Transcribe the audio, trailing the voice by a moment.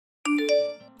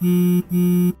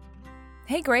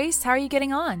Hey Grace, how are you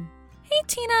getting on? Hey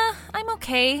Tina, I'm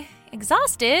okay.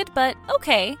 Exhausted, but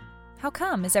okay. How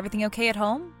come? Is everything okay at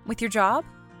home? With your job?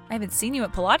 I haven't seen you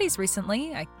at Pilates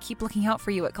recently. I keep looking out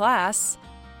for you at class.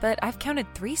 But I've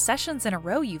counted 3 sessions in a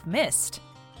row you've missed.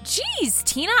 Jeez,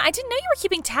 Tina, I didn't know you were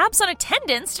keeping tabs on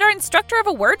attendance. Did our instructor have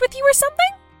a word with you or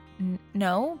something?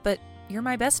 No, but you're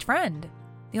my best friend.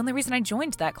 The only reason I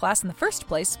joined that class in the first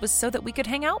place was so that we could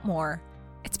hang out more.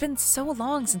 It's been so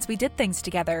long since we did things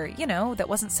together, that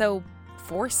wasn't so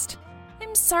forced.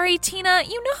 I'm sorry, Tina.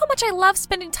 You know how much I love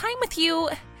spending time with you.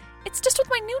 It's just with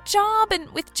my new job and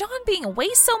with John being away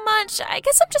so much, I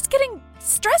guess I'm just getting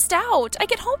stressed out. I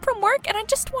get home from work and I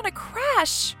just want to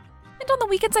crash. And on the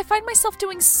weekends I find myself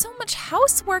doing so much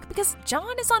housework because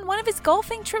John is on one of his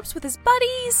golfing trips with his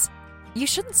buddies. You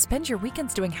shouldn't spend your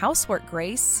weekends doing housework,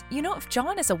 Grace. If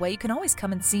John is away, you can always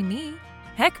come and see me.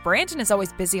 Heck, Brandon is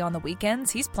always busy on the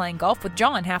weekends. He's playing golf with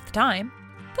John half the time.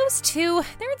 Those two,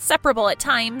 they're inseparable at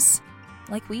times.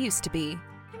 Like we used to be.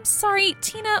 I'm sorry,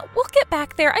 Tina. We'll get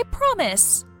back there, I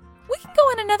promise. We can go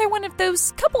on another one of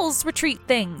those couples retreat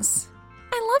things.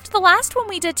 I loved the last one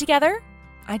we did together.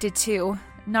 I did too.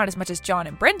 Not as much as John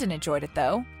and Brendan enjoyed it,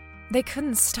 though. They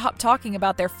couldn't stop talking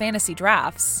about their fantasy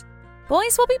drafts.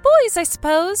 Boys will be boys, I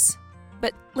suppose.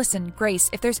 But listen, Grace,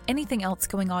 if there's anything else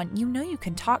going on, you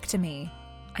can talk to me.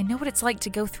 I know what it's like to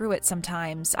go through it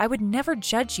sometimes. I would never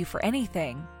judge you for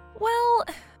anything. Well,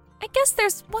 I guess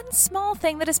there's one small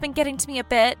thing that has been getting to me a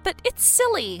bit, but it's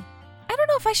silly. I don't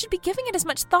know if I should be giving it as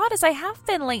much thought as I have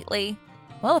been lately.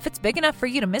 Well, if it's big enough for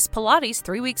you to miss Pilates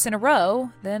 3 weeks in a row,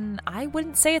 then I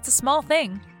wouldn't say it's a small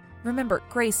thing. Remember,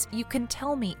 Grace, you can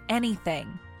tell me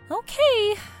anything.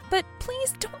 Okay, but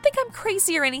please don't think I'm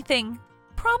crazy or anything.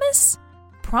 Promise?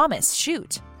 Promise,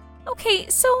 shoot. Okay,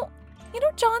 so,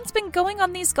 John's been going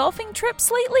on these golfing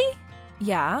trips lately?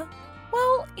 Yeah.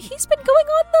 Well, he's been going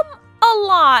on them a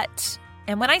lot.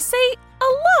 And when I say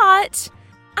a lot,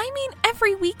 I mean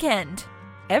every weekend.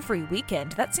 Every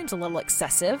weekend? That seems a little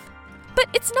excessive. But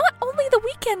it's not only the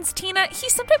weekends, Tina. He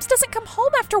sometimes doesn't come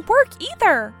home after work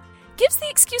either. Gives the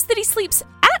excuse that he sleeps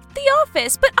at the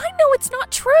office, but I know it's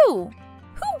not true.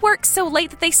 Who works so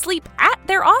late that they sleep at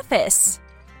their office?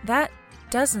 That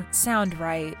doesn't sound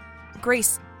right.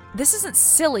 Grace, this isn't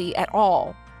silly at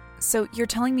all. So you're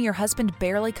telling me your husband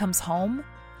barely comes home?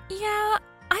 Yeah,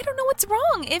 I don't know what's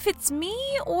wrong, if it's me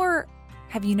or...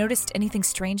 Have you noticed anything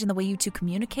strange in the way you two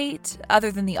communicate,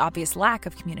 other than the obvious lack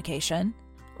of communication?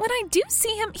 When I do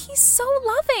see him, he's so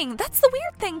loving. That's the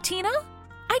weird thing, Tina.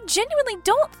 I genuinely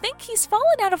don't think he's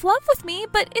fallen out of love with me,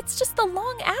 but it's just the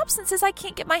long absences I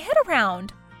can't get my head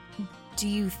around. Do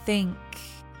you think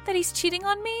that he's cheating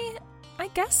on me? I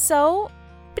guess so.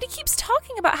 But he keeps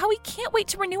talking about how he can't wait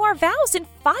to renew our vows in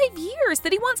 5 years,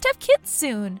 that he wants to have kids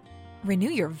soon. Renew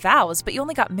your vows, but you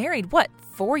only got married,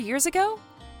 4 years ago?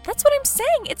 That's what I'm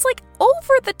saying. It's like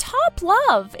over-the-top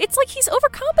love. It's like he's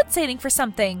overcompensating for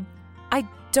something. I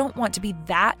don't want to be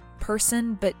that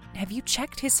person, but have you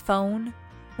checked his phone?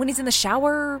 When he's in the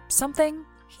shower or something?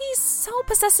 He's so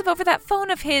possessive over that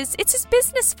phone of his. It's his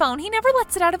business phone. He never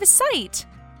lets it out of his sight.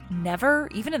 Never?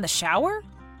 Even in the shower?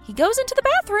 He goes into the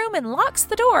bathroom and locks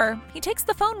the door. He takes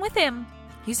the phone with him.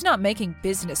 He's not making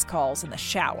business calls in the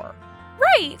shower.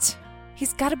 Right!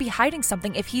 He's got to be hiding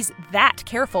something if he's that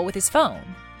careful with his phone.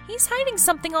 He's hiding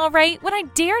something, all right. When I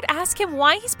dared ask him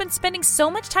why he's been spending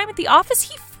so much time at the office,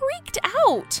 he freaked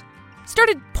out.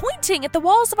 Started pointing at the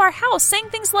walls of our house, saying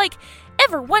things like,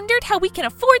 "Ever wondered how we can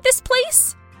afford this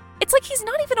place?" It's like he's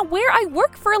not even aware I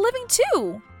work for a living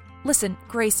too. Listen,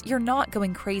 Grace, you're not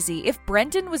going crazy. If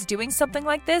Brendan was doing something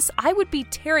like this, I would be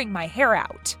tearing my hair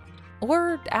out.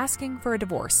 Or asking for a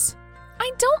divorce.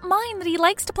 I don't mind that he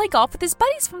likes to play golf with his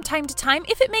buddies from time to time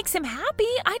if it makes him happy.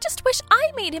 I just wish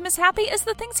I made him as happy as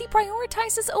the things he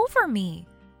prioritizes over me.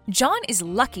 John is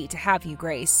lucky to have you,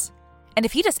 Grace. And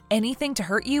if he does anything to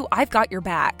hurt you, I've got your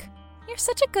back. You're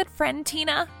such a good friend,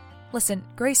 Tina. Listen,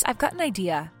 Grace, I've got an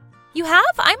idea. You have?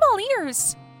 I'm all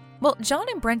ears. Well, John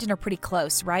and Brendan are pretty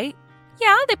close, right?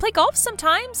 Yeah, they play golf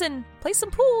sometimes and play some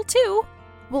pool, too.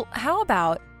 Well, how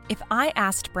about if I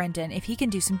asked Brendan if he can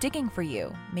do some digging for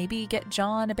you? Maybe get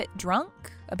John a bit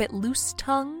drunk, a bit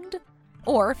loose-tongued?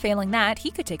 Or, failing that, he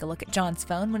could take a look at John's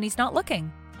phone when he's not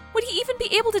looking. Would he even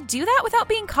be able to do that without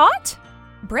being caught?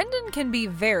 Brendan can be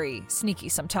very sneaky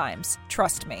sometimes,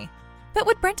 trust me. But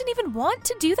would Brendan even want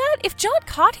to do that? If John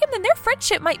caught him, then their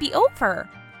friendship might be over.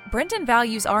 Brendan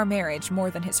values our marriage more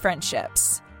than his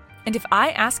friendships. And if I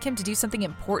ask him to do something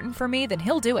important for me, then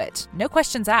he'll do it. No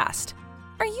questions asked.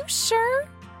 Are you sure?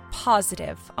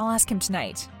 Positive. I'll ask him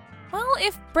tonight. Well,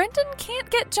 if Brendan can't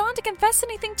get John to confess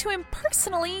anything to him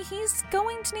personally, he's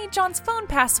going to need John's phone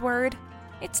password.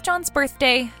 It's John's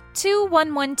birthday,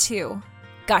 2112.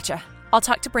 Gotcha. I'll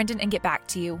talk to Brendan and get back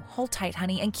to you. Hold tight,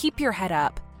 honey, and keep your head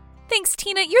up. Thanks,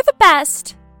 Tina. You're the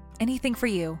best. Anything for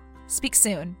you. Speak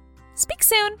soon. Speak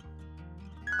soon.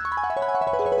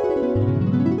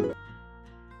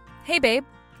 Hey, babe.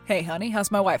 Hey, honey,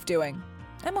 how's my wife doing?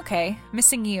 I'm okay.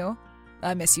 Missing you.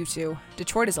 I miss you too.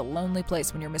 Detroit is a lonely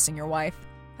place when you're missing your wife.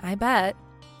 I bet.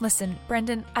 Listen,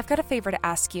 Brendan, I've got a favor to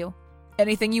ask you.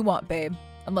 Anything you want, babe.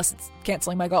 Unless it's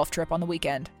canceling my golf trip on the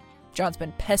weekend. John's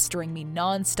been pestering me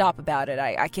nonstop about it.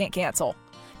 I can't cancel.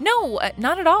 No,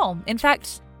 not at all. In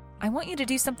fact, I want you to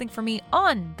do something for me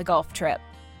on the golf trip.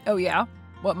 Oh yeah?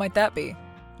 What might that be?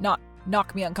 Not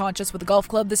knock me unconscious with a golf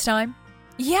club this time?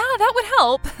 Yeah, that would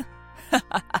help.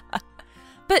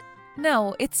 But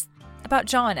no, it's about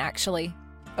John, actually.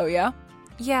 Oh yeah?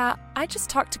 Yeah, I just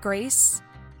talked to Grace,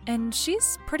 and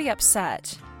she's pretty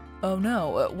upset. Oh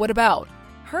no, what about?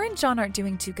 Her and John aren't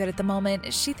doing too good at the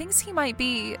moment. She thinks he might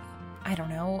be, I don't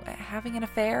know, having an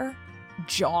affair.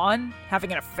 John?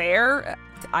 Having an affair?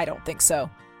 I don't think so.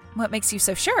 What makes you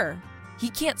so sure? He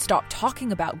can't stop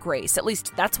talking about Grace. At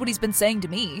least that's what he's been saying to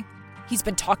me. He's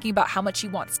been talking about how much he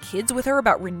wants kids with her,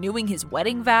 about renewing his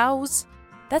wedding vows.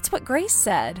 That's what Grace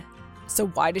said. So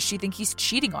why does she think he's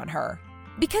cheating on her?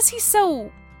 Because he's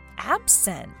so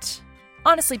absent.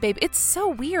 Honestly, babe, it's so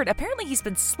weird. Apparently he's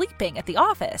been sleeping at the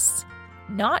office.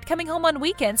 Not coming home on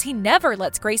weekends. He never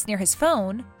lets Grace near his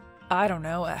phone. I don't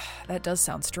know. That does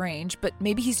sound strange, but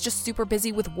maybe he's just super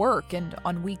busy with work and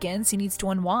on weekends he needs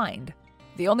to unwind.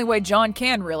 The only way John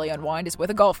can really unwind is with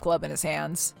a golf club in his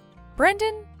hands.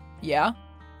 Brendan? Yeah?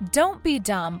 Don't be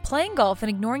dumb. Playing golf and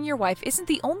ignoring your wife isn't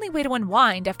the only way to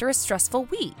unwind after a stressful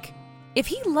week. If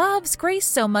he loves Grace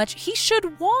so much, he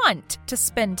should want to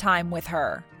spend time with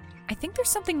her. I think there's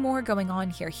something more going on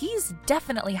here. He's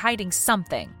definitely hiding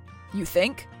something. You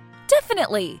think?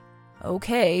 Definitely.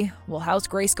 Okay, well, how's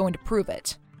Grace going to prove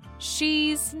it?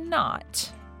 She's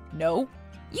not. No?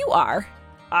 You are.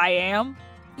 I am?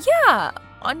 Yeah,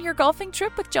 on your golfing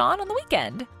trip with John on the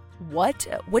weekend. What?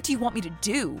 What do you want me to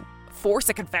do? Force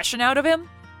a confession out of him?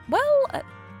 Well,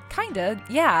 kinda,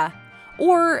 yeah.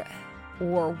 Or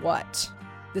what?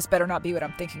 This better not be what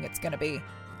I'm thinking it's gonna be.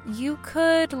 You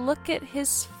could look at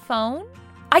his phone?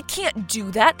 I can't do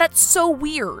that. That's so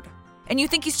weird. And you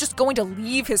think he's just going to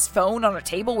leave his phone on a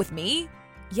table with me?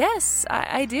 Yes,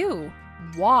 I do.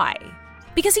 Why?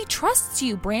 Because he trusts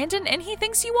you, Brandon, and he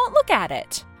thinks you won't look at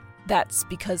it. That's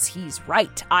because he's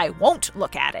right. I won't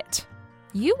look at it.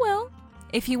 You will,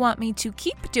 if you want me to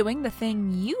keep doing the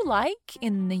thing you like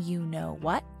in the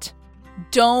you-know-what.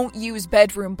 Don't use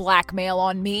bedroom blackmail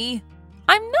on me.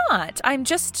 I'm not. I'm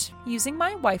just using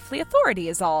my wifely authority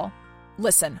is all.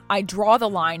 Listen, I draw the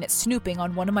line at snooping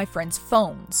on one of my friend's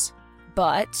phones.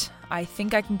 But I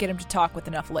think I can get him to talk with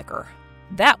enough liquor.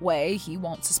 That way, he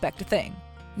won't suspect a thing.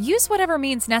 Use whatever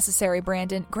means necessary,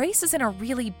 Brandon. Grace is in a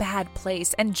really bad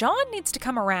place, and John needs to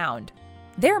come around.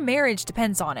 Their marriage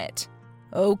depends on it.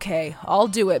 Okay, I'll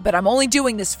do it, but I'm only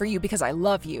doing this for you because I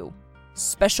love you.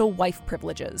 Special wife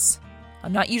privileges.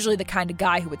 I'm not usually the kind of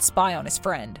guy who would spy on his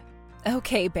friend.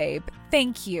 Okay, babe.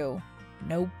 Thank you.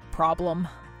 No problem.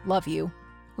 Love you.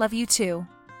 Love you too.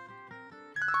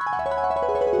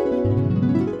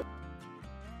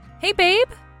 Hey, babe.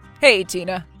 Hey,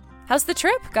 Tina. How's the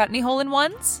trip? Got any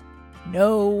hole-in-ones?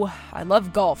 No, I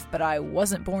love golf, but I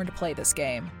wasn't born to play this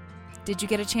game. Did you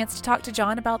get a chance to talk to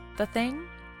John about the thing?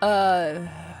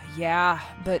 Yeah,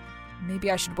 but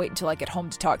maybe I should wait until I get home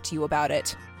to talk to you about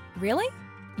it. Really?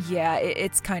 Yeah,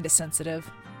 it's kind of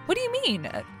sensitive. What do you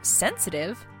mean,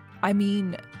 sensitive? I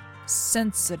mean,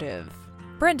 sensitive.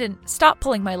 Brendan, stop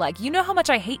pulling my leg. You know how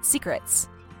much I hate secrets.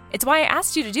 It's why I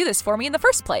asked you to do this for me in the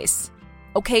first place.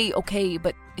 Okay,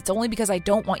 but it's only because I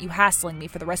don't want you hassling me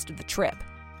for the rest of the trip.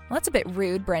 Well, that's a bit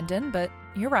rude, Brendan, but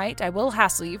you're right. I will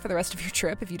hassle you for the rest of your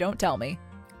trip if you don't tell me.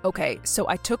 Okay, so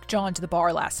I took John to the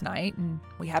bar last night, and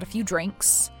we had a few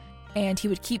drinks, and he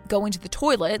would keep going to the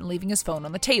toilet and leaving his phone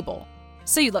on the table.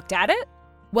 So you looked at it?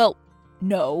 Well,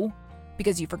 no,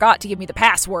 because you forgot to give me the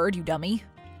password, you dummy.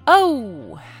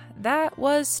 Oh, that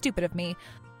was stupid of me.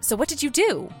 So what did you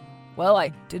do? Well, I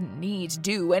didn't need to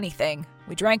do anything.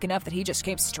 We drank enough that he just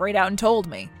came straight out and told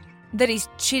me. That he's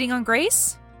cheating on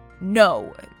Grace?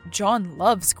 No, John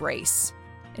loves Grace.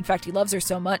 In fact, he loves her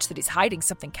so much that he's hiding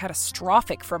something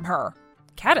catastrophic from her.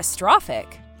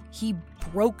 Catastrophic? He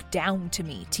broke down to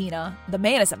me, Tina. The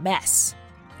man is a mess.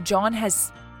 John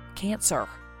has cancer.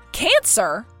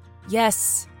 Cancer?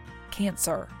 Yes,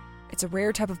 cancer. It's a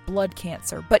rare type of blood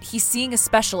cancer, but he's seeing a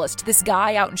specialist, this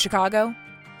guy out in Chicago.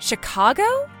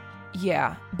 Chicago?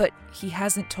 Yeah, but he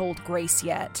hasn't told Grace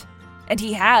yet. And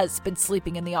he has been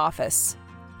sleeping in the office.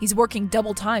 He's working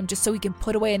double time just so he can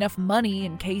put away enough money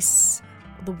in case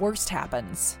the worst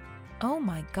happens. Oh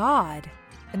my God.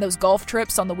 And those golf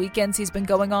trips on the weekends he's been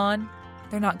going on?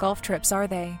 They're not golf trips, are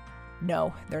they?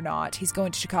 No, they're not. He's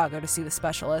going to Chicago to see the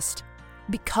specialist.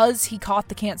 Because he caught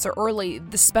the cancer early,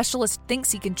 the specialist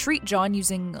thinks he can treat John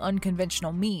using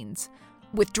unconventional means,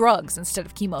 with drugs instead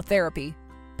of chemotherapy.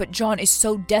 But John is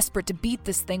so desperate to beat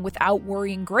this thing without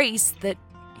worrying Grace that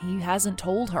he hasn't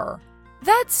told her.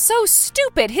 That's so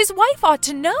stupid. His wife ought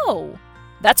to know.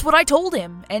 That's what I told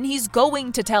him, and he's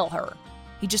going to tell her.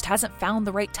 He just hasn't found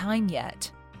the right time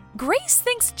yet. Grace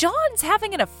thinks John's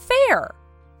having an affair.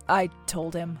 I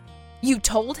told him. You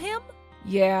told him?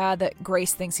 Yeah, that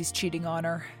Grace thinks he's cheating on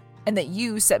her, and that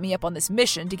you set me up on this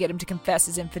mission to get him to confess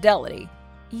his infidelity.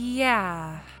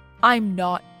 Yeah. I'm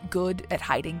not good at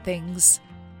hiding things.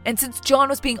 And since John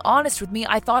was being honest with me,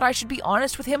 I thought I should be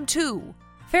honest with him too.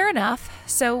 Fair enough.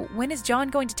 So when is John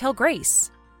going to tell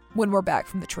Grace? When we're back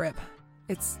from the trip.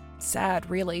 It's sad,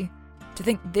 really, to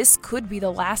think this could be the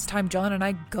last time John and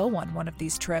I go on one of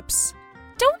these trips.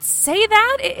 Don't say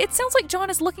that. It sounds like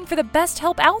John is looking for the best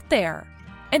help out there.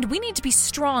 And we need to be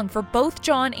strong for both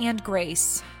John and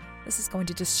Grace. This is going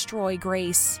to destroy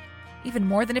Grace, even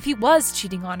more than if he was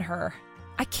cheating on her.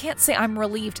 I can't say I'm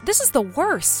relieved. This is the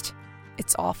worst.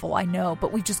 It's awful, I know,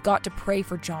 but we've just got to pray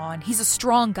for John. He's a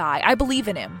strong guy. I believe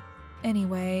in him.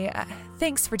 Anyway,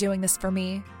 thanks for doing this for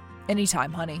me.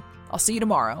 Anytime, honey. I'll see you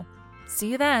tomorrow.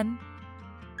 See you then.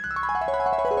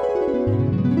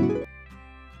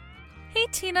 Hey,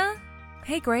 Tina.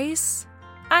 Hey, Grace.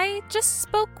 I just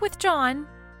spoke with John.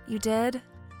 You did?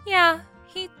 Yeah,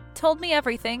 he told me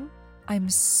everything. I'm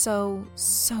so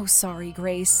sorry,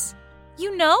 Grace.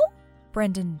 You know?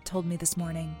 Brendan told me this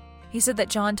morning. He said that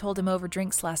John told him over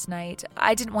drinks last night.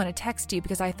 I didn't want to text you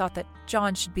because I thought that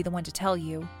John should be the one to tell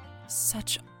you.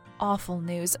 Such awful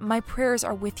news. My prayers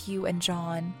are with you and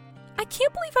John. I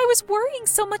can't believe I was worrying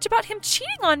so much about him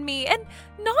cheating on me and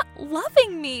not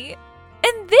loving me.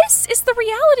 And this is the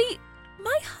reality.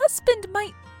 My husband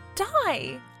might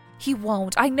die. He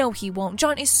won't. I know he won't.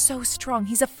 John is so strong.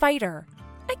 He's a fighter.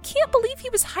 I can't believe he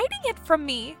was hiding it from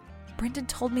me. Brendan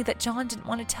told me that John didn't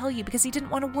want to tell you because he didn't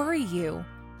want to worry you.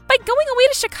 By going away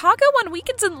to Chicago on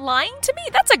weekends and lying to me?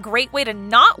 That's a great way to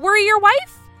not worry your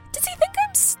wife. Does he think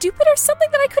I'm stupid or something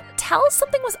that I couldn't tell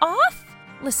something was off?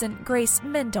 Listen, Grace,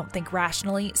 men don't think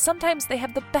rationally. Sometimes they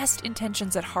have the best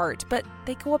intentions at heart, but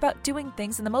they go about doing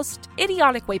things in the most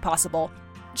idiotic way possible.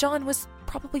 John was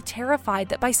probably terrified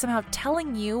that by somehow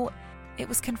telling you, it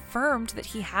was confirmed that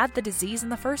he had the disease in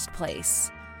the first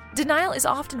place. Denial is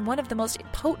often one of the most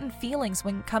potent feelings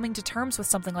when coming to terms with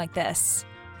something like this.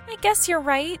 I guess you're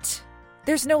right.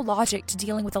 There's no logic to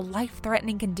dealing with a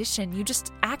life-threatening condition. You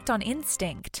just act on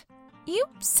instinct. You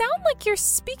sound like you're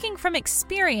speaking from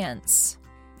experience.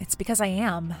 It's because I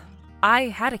am. I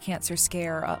had a cancer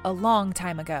scare a long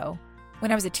time ago.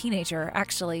 When I was a teenager,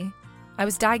 actually. I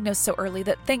was diagnosed so early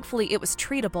that thankfully it was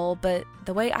treatable, but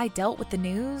the way I dealt with the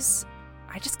news,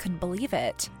 I just couldn't believe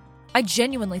it. I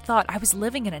genuinely thought I was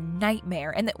living in a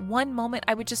nightmare and that one moment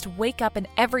I would just wake up and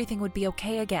everything would be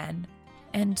okay again.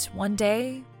 And one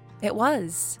day, it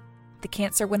was. The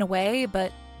cancer went away,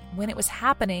 but when it was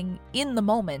happening, in the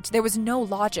moment, there was no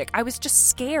logic. I was just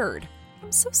scared.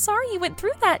 I'm so sorry you went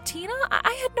through that, Tina.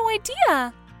 I had no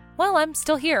idea. Well, I'm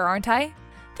still here, aren't I?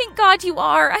 Thank God you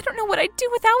are. I don't know what I'd do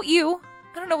without you.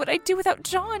 I don't know what I'd do without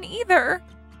John either.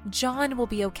 John will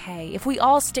be okay. If we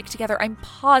all stick together, I'm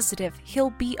positive he'll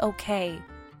be okay.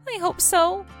 I hope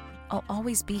so. I'll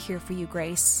always be here for you,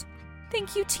 Grace.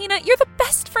 Thank you, Tina. You're the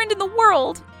best friend in the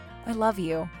world. I love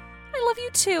you. I love you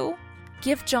too.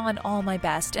 Give John all my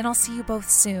best, and I'll see you both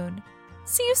soon.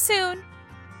 See you soon.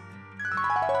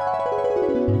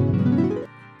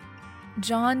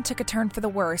 John took a turn for the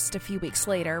worst a few weeks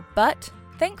later, but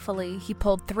thankfully he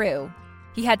pulled through.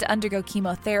 He had to undergo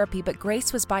chemotherapy, but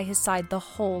Grace was by his side the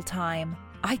whole time.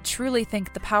 I truly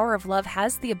think the power of love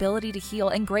has the ability to heal,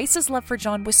 and Grace's love for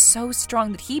John was so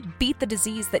strong that he beat the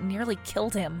disease that nearly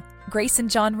killed him. Grace and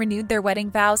John renewed their wedding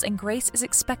vows, and Grace is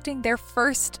expecting their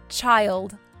first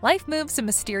child. Life moves in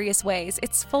mysterious ways.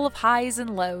 It's full of highs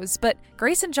and lows, but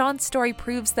Grace and John's story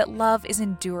proves that love is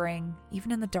enduring,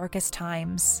 even in the darkest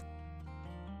times.